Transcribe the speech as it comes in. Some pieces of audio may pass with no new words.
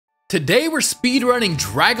Today we're speedrunning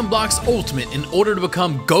Dragon Blox Ultimate in order to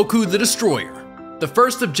become Goku the Destroyer. The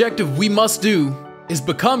first objective we must do is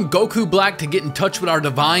become Goku Black to get in touch with our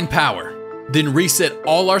divine power, then reset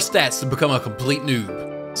all our stats to become a complete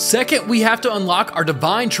noob. Second, we have to unlock our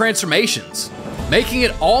divine transformations, making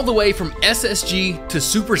it all the way from SSG to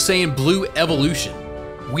Super Saiyan Blue Evolution.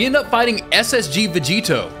 We end up fighting SSG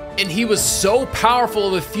Vegito, and he was so powerful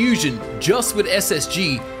of a fusion just with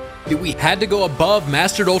SSG that we had to go above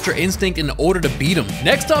Mastered Ultra Instinct in order to beat him.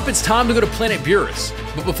 Next up, it's time to go to Planet Burus.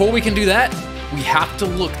 But before we can do that, we have to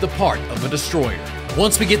look the part of a destroyer.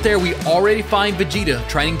 Once we get there, we already find Vegeta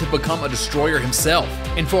training to become a destroyer himself.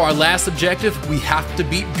 And for our last objective, we have to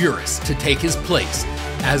beat Burus to take his place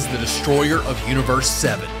as the destroyer of Universe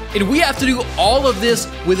 7. And we have to do all of this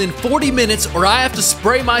within 40 minutes or I have to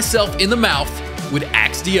spray myself in the mouth with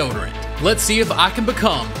Axe Deodorant. Let's see if I can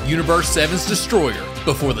become Universe 7's destroyer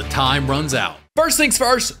before the time runs out. First things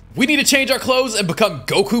first, we need to change our clothes and become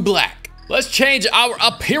Goku Black. Let's change our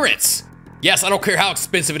appearance. Yes, I don't care how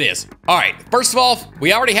expensive it is. All right, first of all,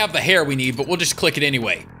 we already have the hair we need, but we'll just click it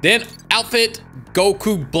anyway. Then outfit,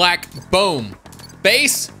 Goku Black, boom.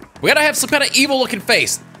 Face, we gotta have some kind of evil looking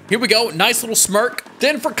face. Here we go, nice little smirk.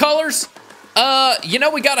 Then for colors, we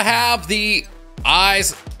gotta have the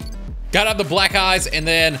eyes, gotta have the black eyes, and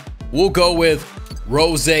then we'll go with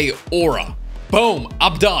Rose Aura. Boom,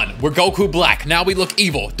 I'm done. We're Goku Black. Now we look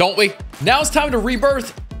evil, don't we? Now it's time to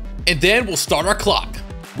rebirth, and then we'll start our clock.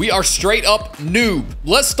 We are straight up noob.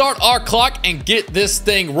 Let's start our clock and get this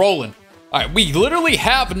thing rolling. All right, we literally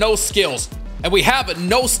have no skills, and we have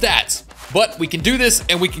no stats, but we can do this,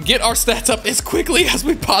 and we can get our stats up as quickly as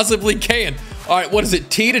we possibly can. All right, what is it?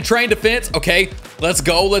 T to train defense. Okay, let's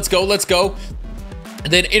go, let's go, let's go.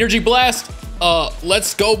 And then energy blast.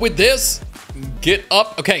 Let's go with this. Get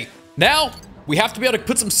up. Okay, now we have to be able to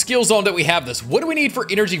put some skills on that we have this. What do we need for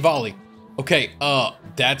energy volley? Okay,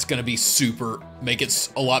 that's gonna be super, make it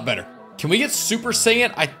a lot better. Can we get Super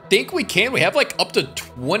Saiyan? I think we can. We have like up to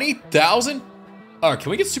 20,000. All right,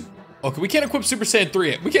 can we get super? Okay, we can't equip Super Saiyan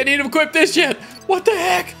 3 yet. We can't even equip this yet. What the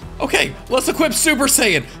heck? Okay, let's equip Super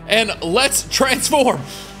Saiyan and let's transform.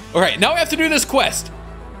 All right, now we have to do this quest.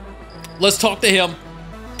 Let's talk to him.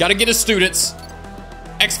 Gotta get his students.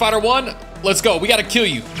 X-Fighter 1, let's go. We gotta kill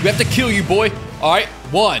you. We have to kill you, boy. All right,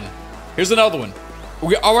 1. Here's another one.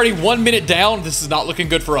 We're already 1 minute down. This is not looking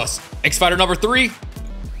good for us. X-Fighter number 3,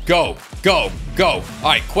 go, go, go. All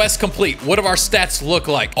right, quest complete. What do our stats look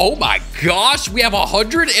like? Oh my gosh, we have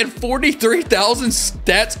 143,000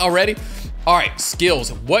 stats already. All right,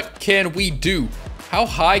 skills. What can we do? How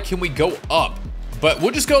high can we go up? But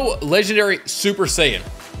we'll just go legendary Super Saiyan.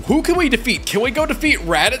 Who can we defeat? Can we go defeat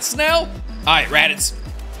Raditz now? All right, Raditz.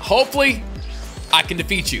 Hopefully, I can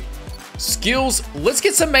defeat you. Skills, let's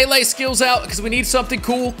get some melee skills out because we need something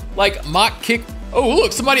cool like mock kick. Oh,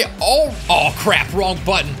 look, somebody, oh crap, wrong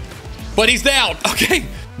button. But he's down, okay.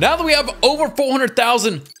 Now that we have over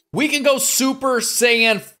 400,000, we can go Super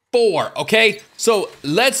Saiyan 4, okay? So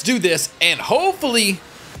let's do this and hopefully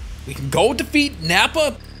we can go defeat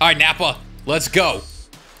Nappa. All right, Nappa, let's go.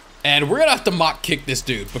 And we're gonna have to mock kick this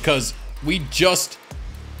dude because we just,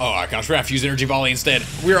 oh my gosh, we're gonna have to use energy volley instead.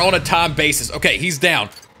 We're on a time basis. Okay, he's down.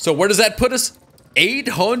 So where does that put us?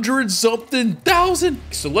 800 something thousand.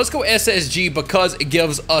 So let's go SSG because it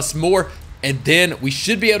gives us more. And then we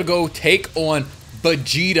should be able to go take on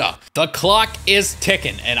Vegeta. The clock is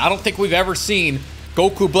ticking. And I don't think we've ever seen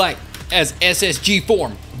Goku Black as SSG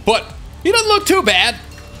form. But he doesn't look too bad.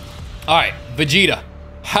 All right, Vegeta.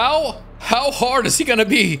 How hard is he gonna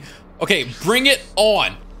be? Okay, bring it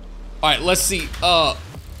on. All right, let's see. I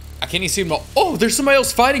can't even see him. Oh, there's somebody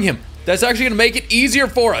else fighting him. That's actually gonna make it easier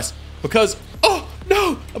for us because, oh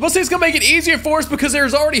no, I'm about to say it's gonna make it easier for us because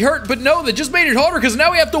there's already hurt, but no, they just made it harder because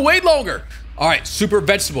now we have to wait longer. All right, Super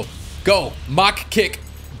Vegetable, go, mock kick,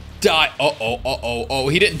 die. Oh,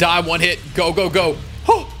 he didn't die one hit. Go, go, go.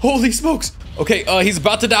 Oh, holy smokes. Okay, he's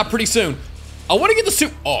about to die pretty soon. I wanna get the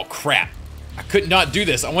super, oh crap. I could not do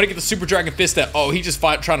this. I wanna get the Super Dragon Fist out. Oh, he just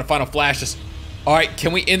trying to final flash us. All right,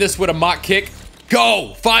 can we end this with a mock kick?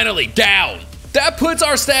 Go, finally, down. That puts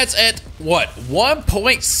our stats at, what,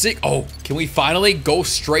 1.6? Oh, can we finally go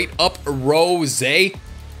straight up Rose?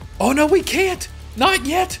 Oh, no, we can't. Not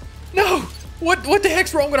yet. No. What the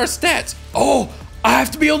heck's wrong with our stats? Oh, I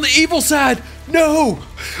have to be on the evil side. No.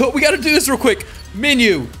 We got to do this real quick.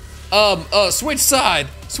 Menu. Switch side.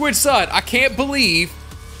 Switch side. I can't believe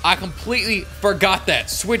I completely forgot that.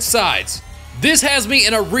 Switch sides. This has me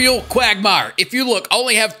in a real quagmire. If you look, I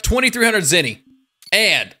only have 2,300 Zenny.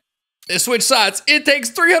 And switch sides. It takes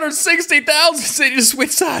 360,000 to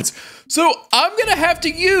switch sides. So I'm gonna have to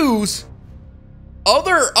use I'm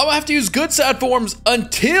gonna have to use good side forms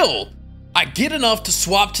until I get enough to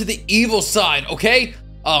swap to the evil side, okay?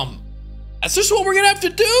 That's just what we're gonna have to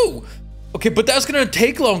do. Okay, but that's gonna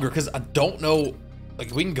take longer because I don't know,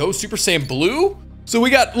 like we can go Super Saiyan Blue. So we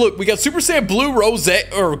got Super Saiyan Blue Rose,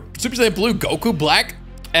 or Super Saiyan Blue Goku Black,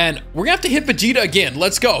 and we're gonna have to hit Vegeta again.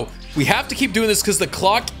 Let's go. We have to keep doing this because the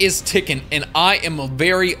clock is ticking and I am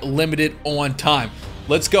very limited on time.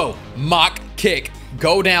 Let's go. Mach kick,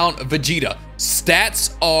 go down Vegeta.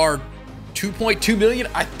 Stats are 2.2 million.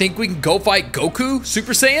 I think we can go fight Goku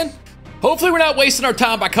Super Saiyan. Hopefully we're not wasting our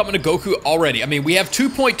time by coming to Goku already. I mean, we have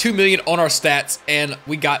 2.2 million on our stats and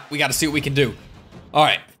we got to see what we can do. All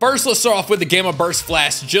right, first let's start off with the Gamma Burst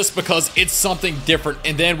Flash just because it's something different,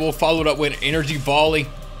 and then we'll follow it up with Energy Volley.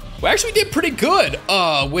 We actually did pretty good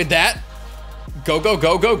with that. Go, go,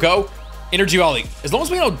 go, go, go. Energy Volley. As long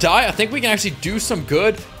as we don't die, I think we can actually do some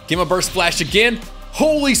good. Gamma Burst Flash again.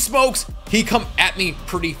 Holy smokes, he come at me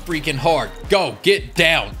pretty freaking hard. Go, get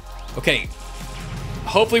down. Okay,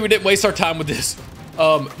 hopefully we didn't waste our time with this.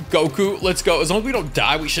 Goku, let's go. As long as we don't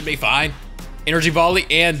die, we should be fine. Energy Volley,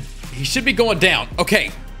 and he should be going down.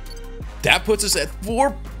 Okay, that puts us at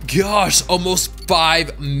almost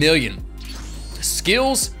 5 million.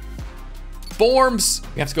 Skills, forms,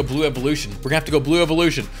 we have to go Blue Evolution. We're gonna have to go Blue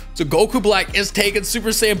Evolution. So Goku Black is taking Super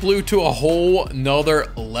Saiyan Blue to a whole nother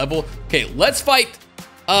level. Okay, let's fight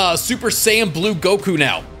Super Saiyan Blue Goku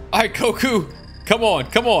now. All right, Goku, come on,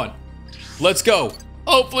 come on. Let's go.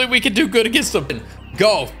 Hopefully we can do good against him.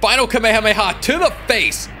 Go, final Kamehameha to the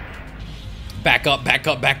face. Back up, back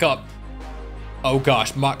up, back up. Oh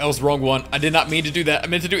gosh, Mach, that was the wrong one. I did not mean to do that. I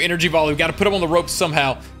meant to do Energy Volley. We got to put him on the ropes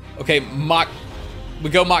somehow. Okay, Mach,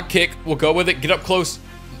 we go Mach kick. We'll go with it. Get up close.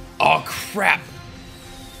 Oh crap.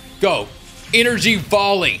 Go. Energy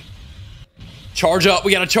Volley. Charge up.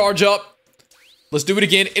 We got to charge up. Let's do it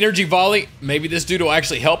again. Energy Volley. Maybe this dude will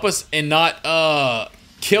actually help us and not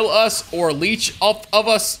kill us or leech off of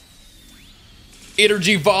us.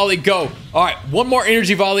 Energy Volley, go. All right, one more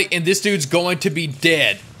Energy Volley and this dude's going to be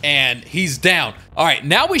dead and he's down. All right,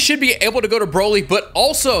 now we should be able to go to Broly, but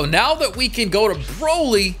also now that we can go to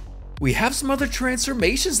Broly, we have some other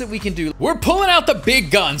transformations that we can do. We're pulling out the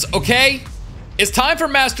big guns, okay? It's time for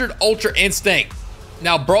Mastered Ultra Instinct.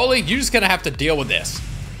 Now, Broly, you're just gonna have to deal with this.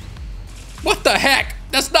 What the heck?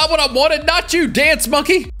 That's not what I wanted, not you, dance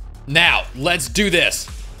monkey. Now, let's do this.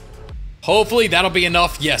 Hopefully that'll be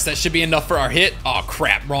enough. Yes, that should be enough for our hit. Oh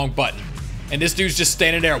crap, wrong button. And this dude's just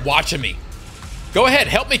standing there watching me. Go ahead,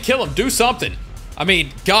 help me kill him, do something. I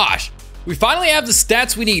mean, gosh. We finally have the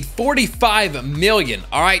stats we need, 45 million,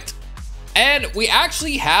 all right? And we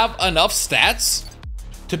actually have enough stats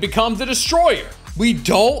to become the Destroyer. We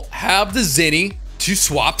don't have the Zenny to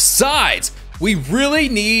swap sides. We really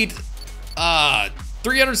need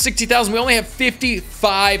 360,000. We only have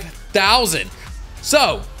 55,000.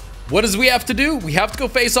 So, what does we have to do? We have to go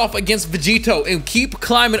face off against Vegito and keep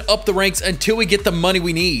climbing up the ranks until we get the money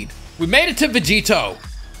we need. We made it to Vegito.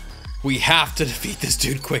 We have to defeat this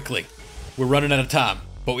dude quickly. We're running out of time,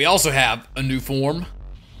 but we also have a new form.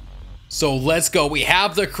 So let's go. We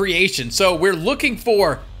have the creation. So we're looking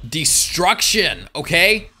for destruction,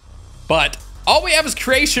 okay? But all we have is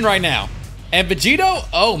creation right now. And Vegito,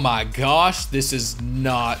 oh my gosh, this is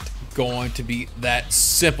not going to be that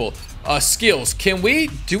simple. Skills, can we,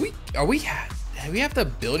 do we have the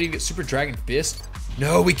ability to get Super Dragon Fist?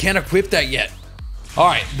 No, we can't equip that yet. All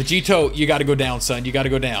right, Vegito, you gotta go down, son, you gotta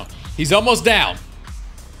go down. He's almost down.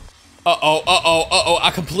 Uh-oh, I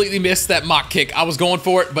completely missed that Mach kick. I was going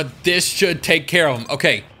for it, but this should take care of him.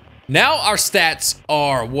 Okay, now our stats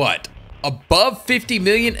are what? Above 50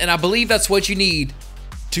 million, and I believe that's what you need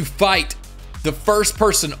to fight the first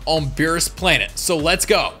person on Beerus Planet. So let's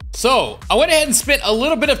go. So I went ahead and spent a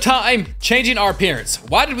little bit of time changing our appearance.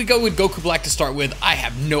 Why did we go with Goku Black to start with? I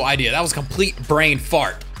have no idea. That was a complete brain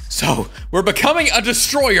fart. So we're becoming a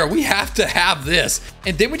destroyer. We have to have this.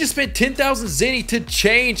 And then we just spent 10,000 Zenny to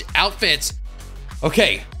change outfits.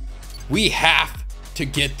 Okay, we have to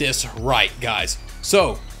get this right, guys.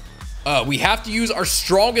 So we have to use our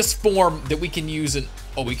strongest form that we can use. And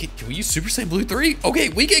oh, can we use Super Saiyan Blue 3? Okay,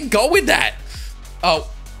 we can go with that. But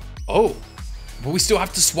we still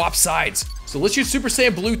have to swap sides. So let's use Super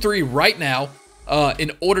Saiyan Blue 3 right now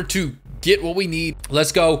in order to get what we need.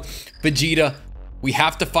 Let's go, Vegeta. We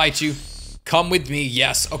have to fight you. Come with me.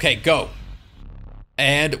 Yes. Okay, go.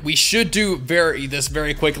 And we should do this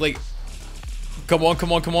very quickly. Come on,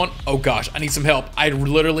 come on, come on. Oh gosh, I need some help. I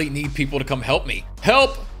literally need people to come help me.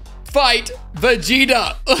 Help fight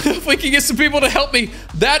Vegeta. If we can get some people to help me,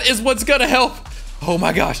 that is what's gonna help. Oh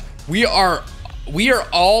my gosh. We are We are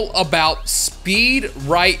all about speed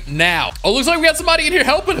right now. Oh, looks like we got somebody in here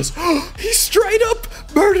helping us. He straight up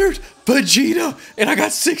murdered Vegeta, and I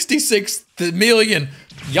got 66 million.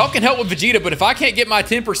 Y'all can help with Vegeta, but if I can't get my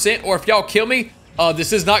 10% or if y'all kill me,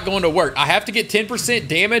 this is not going to work. I have to get 10%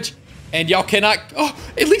 damage, and y'all cannot. Oh,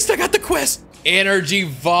 at least I got the quest. Energy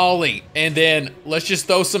volley, and then let's just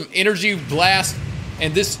throw some energy blast,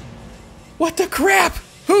 and this. What the crap?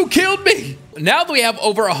 Who killed me? Now that we have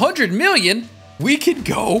over 100 million, we can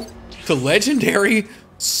go to legendary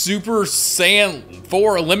Super Saiyan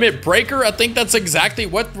 4 Limit Breaker. I think that's exactly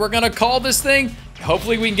what we're gonna call this thing.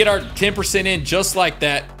 Hopefully we can get our 10% in just like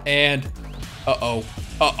that. And uh-oh,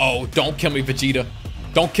 don't kill me, Vegeta.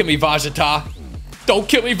 Don't kill me, Vegeta. Don't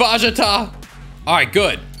kill me, Vegeta. All right,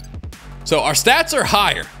 good. So our stats are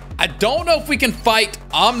higher. I don't know if we can fight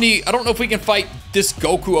Omni. I don't know if we can fight this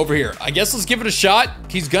Goku over here. I guess let's give it a shot.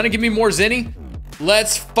 He's gonna give me more Zenny.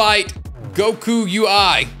 Let's fight Goku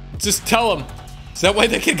UI. Just tell him, so that way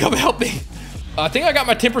they can come help me. I think I got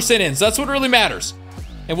my 10% in, so that's what really matters.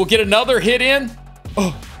 And we'll get another hit in.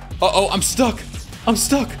 Oh, I'm stuck. I'm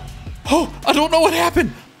stuck. Oh, I don't know what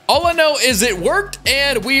happened. All I know is it worked,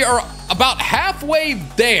 and we are about halfway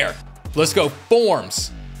there. Let's go,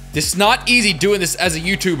 forms. This is not easy doing this as a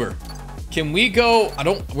YouTuber. Can we go,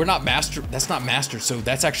 we're not master, that's not mastered, so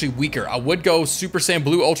that's actually weaker. I would go Super Saiyan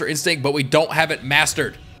Blue Ultra Instinct, but we don't have it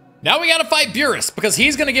mastered. Now we gotta fight Beerus, because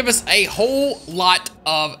he's gonna give us a whole lot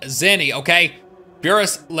of Zenny, okay?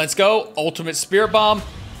 Beerus, let's go, Ultimate Spirit Bomb.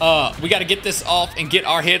 We gotta get this off and get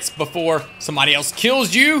our hits before somebody else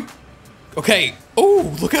kills you. Okay,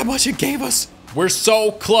 oh, look how much it gave us. We're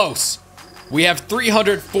so close. We have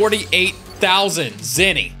 348,000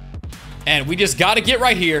 Zenny. And we just gotta get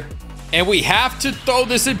right here. And we have to throw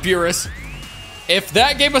this at Beerus. If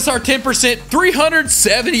that gave us our 10%,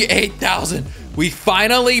 378,000. We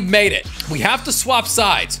finally made it. We have to swap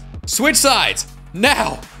sides. Switch sides,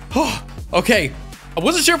 now. Oh, okay, I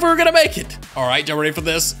wasn't sure if we were gonna make it. All right, y'all ready for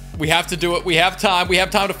this? We have to do it, we have time. We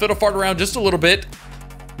have time to fiddle fart around just a little bit.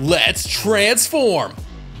 Let's transform.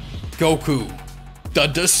 Goku, the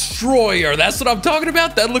Destroyer. That's what I'm talking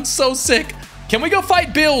about. That looks so sick. Can we go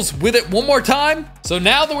fight Bills with it one more time? So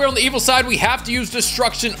now that we're on the evil side, we have to use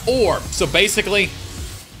Destruction Orb. So basically,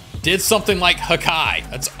 did something like Hakai.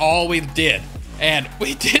 That's all we did. And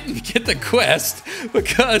we didn't get the quest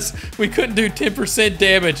because we couldn't do 10%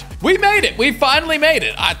 damage. We made it. We finally made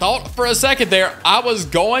it. I thought for a second there, I was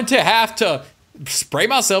going to have to spray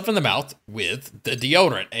myself in the mouth with the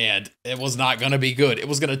deodorant, and it was not gonna be good. It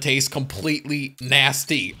was gonna taste completely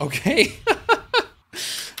nasty, okay?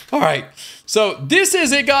 All right, so this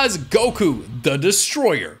is it, guys. Goku, the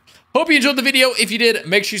Destroyer. Hope you enjoyed the video. If you did,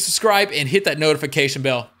 make sure you subscribe and hit that notification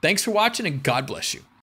bell. Thanks for watching, and God bless you.